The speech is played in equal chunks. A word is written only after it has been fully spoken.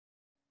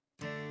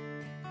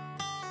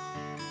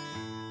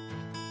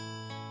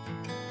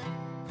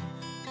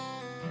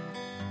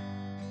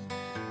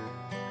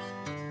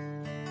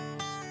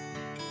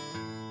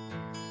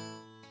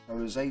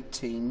was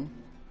 18,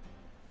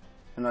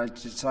 and I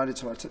decided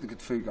to, I took the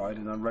Good Food Guide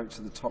and I wrote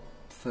to the top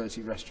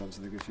 30 restaurants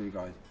of the Good Food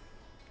Guide.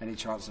 Any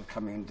chance of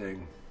coming and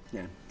doing,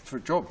 you know, for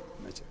a job,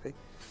 basically.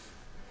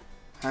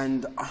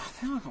 And I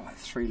think I got like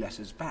 3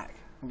 letters back.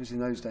 Obviously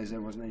in those days there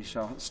wasn't any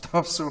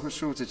staff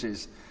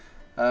shortages.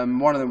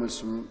 One of them was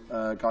from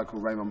a guy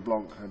called Raymond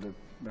Blanc, who had a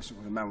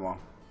restaurant called the Manoir.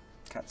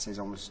 Cat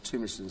Saison was 2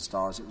 Michelin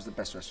stars. It was the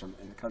best restaurant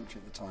in the country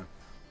at the time.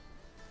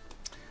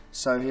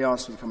 So he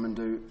asked me to come and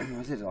do,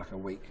 I did like a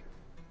week,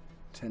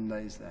 10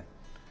 days there.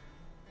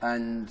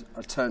 And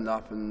I turned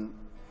up and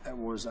it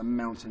was a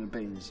mountain of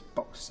beans,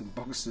 boxes and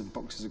boxes and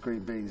boxes of green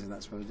beans, and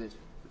that's what I did.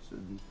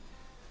 And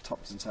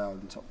topped and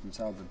tailed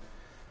them.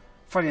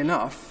 Funny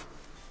enough,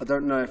 I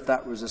don't know if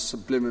that was a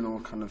subliminal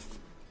kind of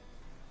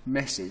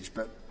message,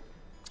 but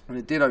when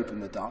it did open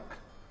the Duck,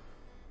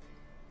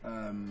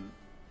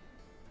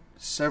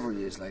 several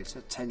years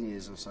later, 10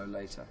 years or so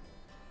later,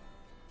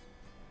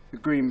 the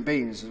green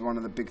beans was one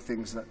of the big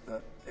things that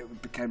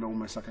it became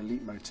almost like a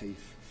leitmotif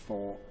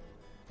for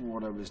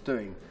what I was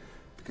doing,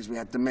 because we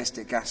had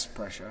domestic gas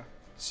pressure,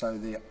 so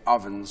the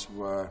ovens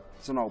were,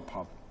 it's an old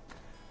pub,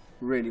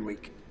 really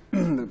weak.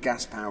 The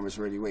gas power was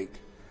really weak.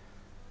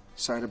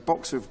 So I had a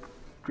box of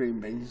green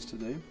beans to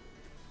do,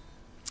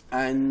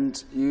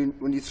 and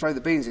when you throw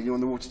the beans in, you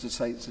want the water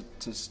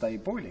to stay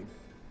boiling.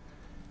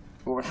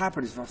 What would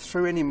happen is if I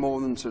threw any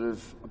more than sort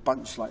of a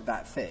bunch like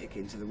that thick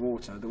into the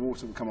water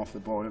would come off the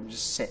boil and it would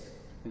just sit.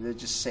 They'd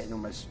just sit and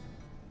almost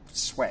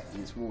sweat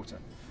in this water.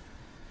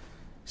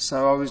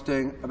 So I was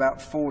doing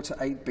about 4 to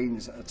 8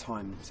 beans at a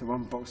time. So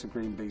 1 box of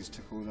green beans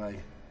took all day.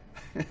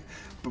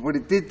 But what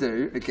it did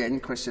do, again,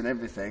 question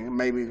everything,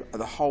 maybe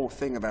the whole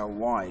thing about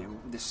why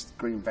this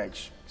green veg,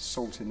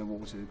 salt in the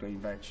water, the green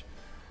veg.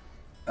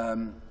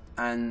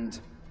 And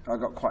I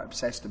got quite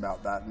obsessed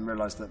about that and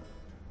realised that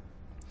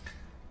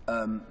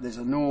there's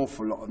an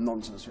awful lot of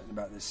nonsense written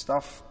about this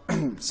stuff.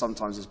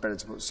 Sometimes it's better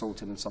to put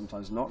salt in and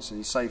sometimes not, so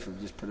you're safer if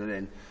you just put it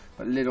in.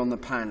 But lid on the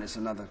pan is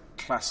another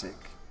classic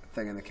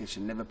thing in the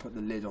kitchen. Never put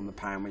the lid on the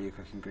pan when you're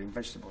cooking green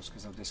vegetables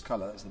because they'll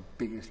discolour. That's the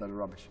biggest load of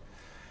rubbish.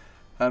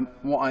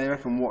 What I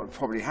reckon what would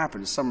probably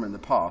happen is somewhere in the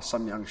past,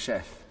 some young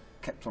chef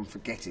kept on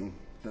forgetting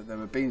that there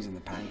were beans in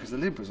the pan because the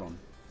lid was on.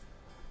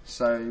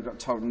 So you got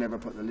told never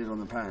put the lid on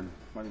the pan.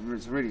 What it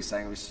was really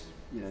saying was,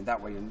 you know,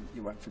 that way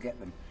you won't forget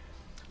them.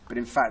 But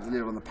in fact, the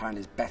lid on the pan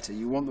is better.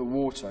 You want the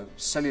water,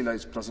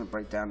 cellulose doesn't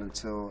break down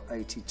until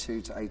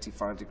 82 to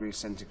 85 degrees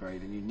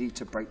centigrade, and you need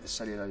to break the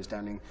cellulose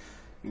down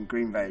in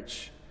green veg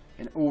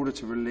in order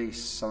to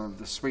release some of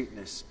the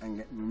sweetness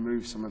and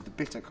remove some of the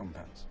bitter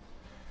compounds.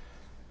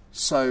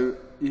 So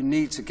you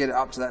need to get it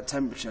up to that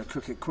temperature,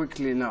 cook it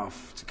quickly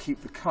enough to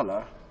keep the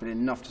colour, but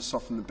enough to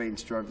soften the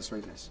beans to drive the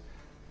sweetness.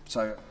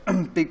 So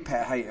big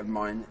pet hate of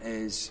mine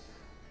is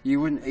you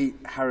wouldn't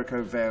eat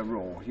haricot vert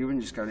raw. You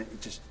wouldn't just go and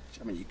eat just,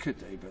 I mean, you could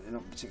do, but they're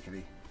not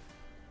particularly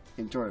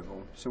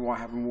enjoyable. So why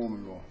have them warm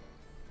and raw?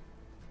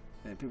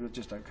 Yeah, people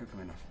just don't cook them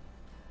enough.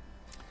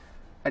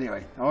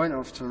 Anyway, I went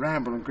off to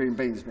ramble on green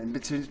beans.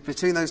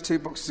 Between those 2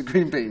 boxes of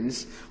green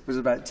beans was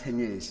about 10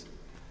 years.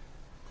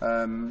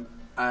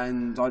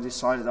 And I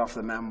decided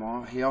after the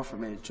memoir, he offered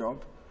me a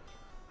job.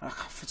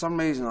 For some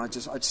reason,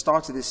 I'd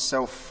started this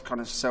self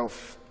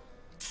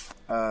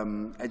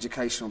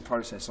educational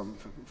process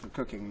for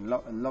cooking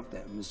and loved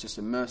it and was just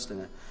immersed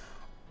in it.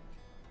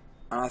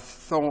 And I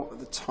thought at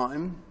the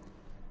time,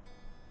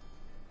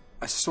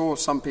 I saw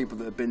some people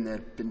that had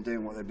been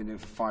doing what they've been doing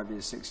for 5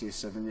 years, 6 years,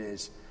 7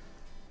 years.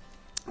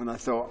 And I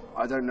thought,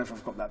 I don't know if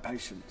I've got that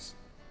patience.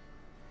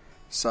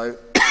 So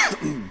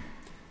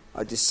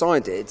I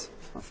decided,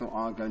 I thought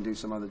I'll go and do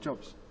some other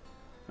jobs.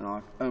 And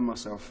I'll earn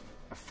myself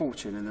a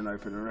fortune and then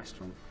open a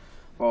restaurant.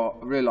 Well,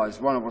 I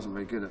realised, one, I wasn't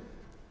very good at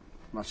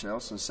much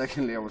else, and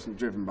secondly, I wasn't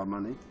driven by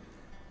money.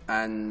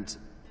 And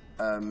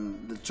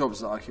the jobs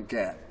that I could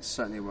get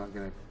certainly weren't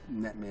going to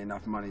net me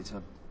enough money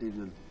to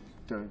even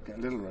get a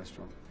little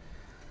restaurant.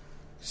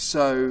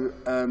 So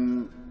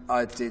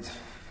I did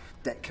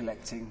debt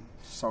collecting,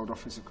 sold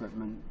office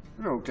equipment,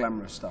 real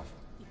glamorous stuff.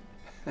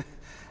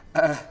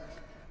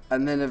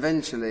 And then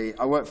eventually,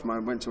 I went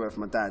to work for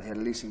my dad. He had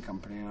a leasing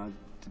company, and I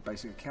did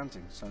basic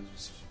accounting, so I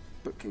was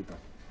a bookkeeper.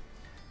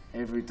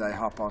 Every day,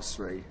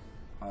 3:30,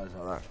 I was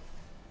like that.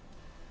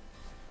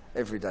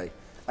 Every day.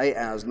 8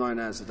 hours, 9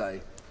 hours a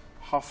day,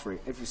 3:30,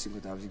 every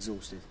single day. I was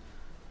exhausted.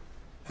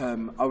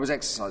 I was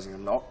exercising a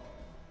lot,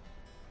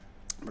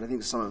 but I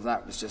think some of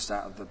that was just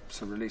out of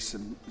to release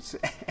some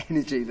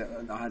energy that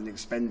I hadn't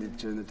expended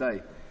during the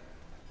day.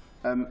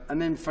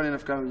 And then, funny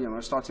enough, when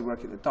I started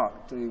working at the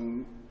Duck,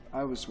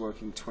 I was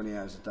working 20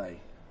 hours a day,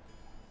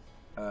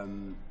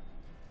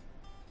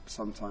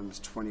 sometimes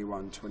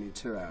 21,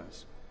 22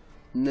 hours.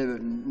 Never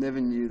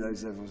knew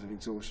those levels of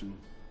exhaustion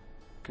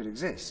could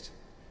exist.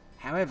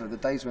 However, the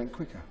days went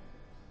quicker.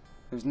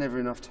 There was never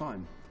enough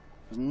time.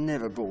 I was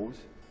never bored.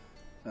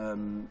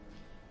 And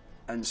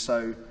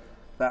so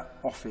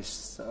that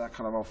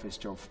kind of office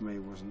job for me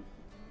wasn't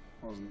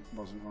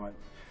right.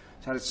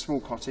 So I had a small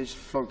cottage,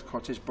 flogged the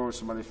cottage, borrowed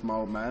some money from my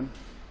old man,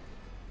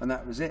 and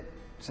that was it.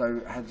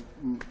 So I had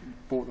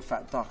bought the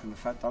Fat Duck, and the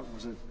Fat Duck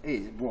was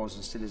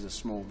and still is a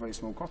small, very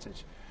small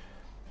cottage.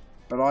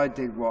 But I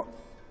did what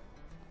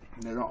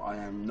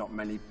not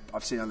many.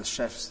 I've seen other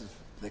chefs,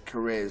 their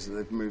careers, that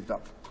they've moved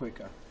up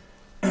quicker.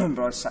 But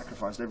I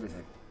sacrificed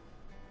everything.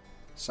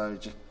 So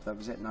that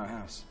was it. No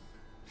house.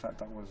 Fat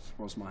Duck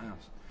was my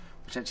house,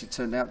 which actually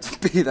turned out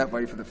to be that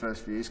way for the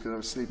first few years because I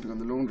was sleeping on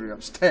the laundry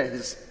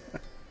upstairs.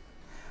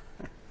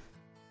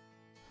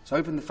 So I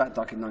opened the Fat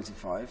Duck in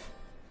 '95.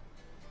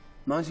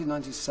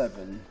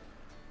 1997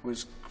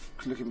 was,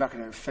 looking back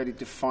at it, a fairly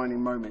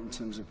defining moment in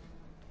terms of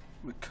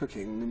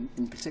cooking,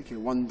 in particular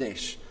one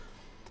dish.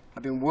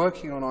 I've been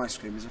working on ice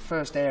cream. It was the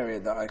first area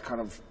that I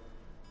kind of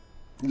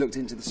looked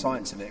into the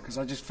science of it, because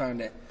I just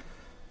found it,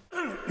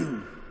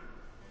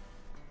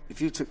 if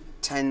you took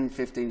 10,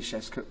 15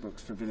 chefs'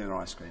 cookbooks for vanilla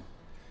ice cream,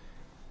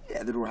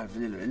 yeah, they'd all have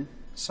vanilla in.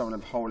 Some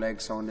would have whole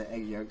eggs, some would have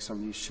egg yolk, some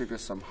would use sugar,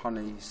 some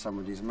honey, some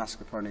would use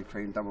mascarpone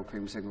cream, double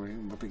cream, single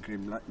cream, whipping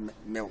cream,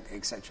 milk,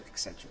 etc.,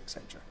 etc.,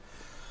 etc.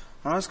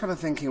 And I was kind of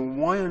thinking,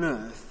 why on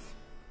earth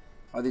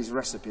are these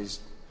recipes,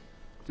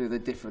 do they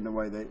differ in the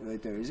way they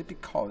do? Is it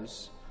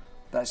because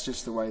that's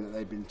just the way that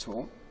they've been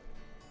taught?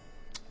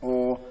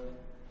 Or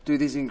do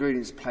these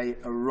ingredients play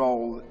a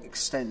role that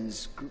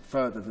extends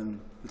further than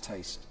the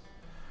taste?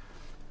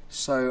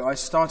 So I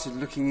started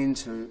looking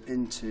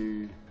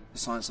into the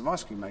science of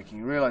ice cream making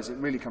and realised it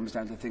really comes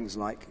down to things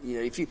like,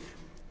 if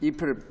you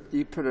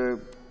put a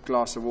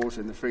glass of water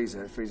in the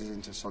freezer, it freezes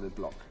into a solid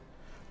block.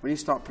 When you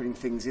start putting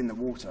things in the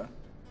water,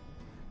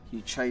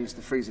 you change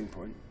the freezing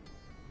point,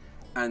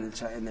 and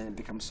then it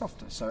becomes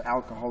softer. So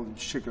alcohol and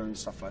sugar and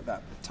stuff like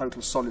that, the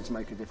total solids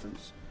make a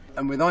difference.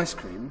 And with ice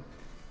cream,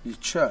 you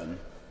churn.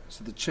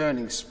 So the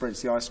churning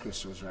spreads the ice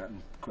crystals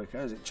around quicker.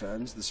 As it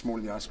churns, the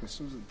smaller the ice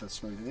crystals, the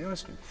smoother the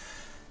ice cream.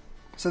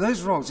 So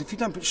those roles, if you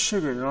don't put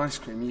sugar in an ice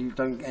cream, you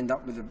don't end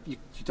up with you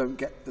don't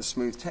get the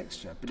smooth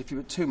texture. But if you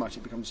put too much,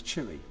 it becomes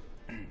chewy.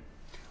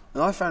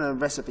 And I found a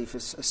recipe for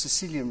a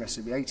Sicilian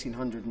recipe,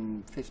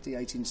 1850,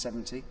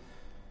 1870,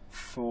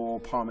 for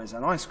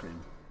Parmesan ice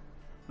cream.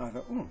 And I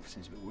thought,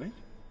 seems a bit weird.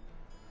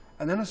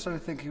 And then I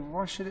started thinking,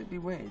 why should it be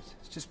weird?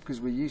 It's just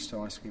because we're used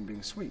to ice cream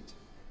being sweet.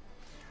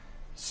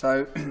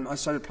 So I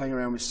started playing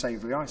around with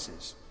savoury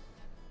ices.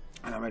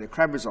 And I made a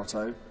crab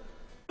risotto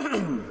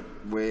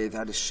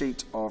had a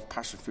sheet of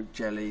passion fruit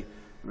jelly,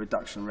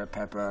 reduction red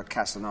pepper,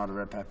 cassonada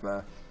red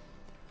pepper,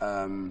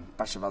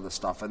 batch of other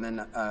stuff, and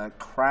then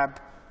crab,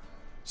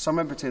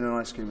 somewhere between an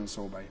ice cream and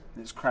sorbet.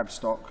 It's crab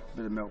stock, a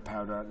bit of milk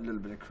powder, a little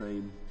bit of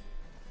cream,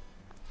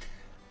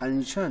 and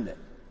you churned it.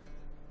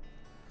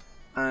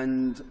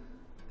 And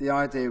the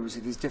idea was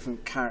that these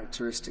different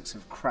characteristics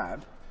of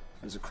crab.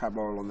 There's a crab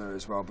oil on there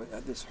as well,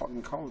 but this hot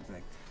and cold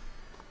thing.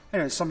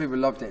 Anyway, some people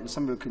loved it and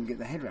some people couldn't get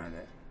their head around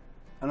it.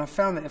 And I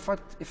found that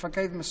if I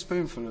gave them a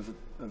spoonful of it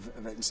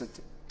and said,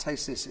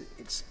 taste this,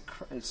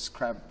 it's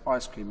crab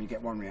ice cream, you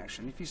get one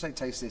reaction. If you say,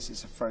 taste this,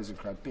 it's a frozen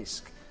crab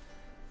bisque.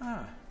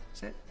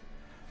 That's it.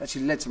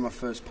 Actually led to my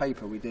first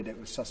paper. We did it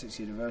with Sussex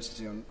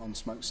University on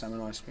smoked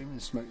salmon ice cream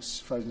and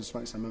frozen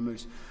smoked salmon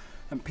mousse.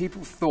 And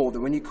people thought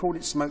that when you called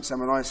it smoked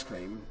salmon ice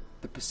cream,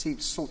 the perceived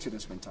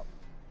saltiness went up.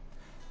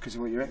 Because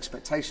what your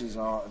expectations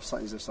are of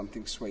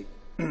something sweet.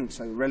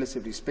 So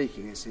relatively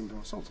speaking, it seemed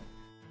more salty.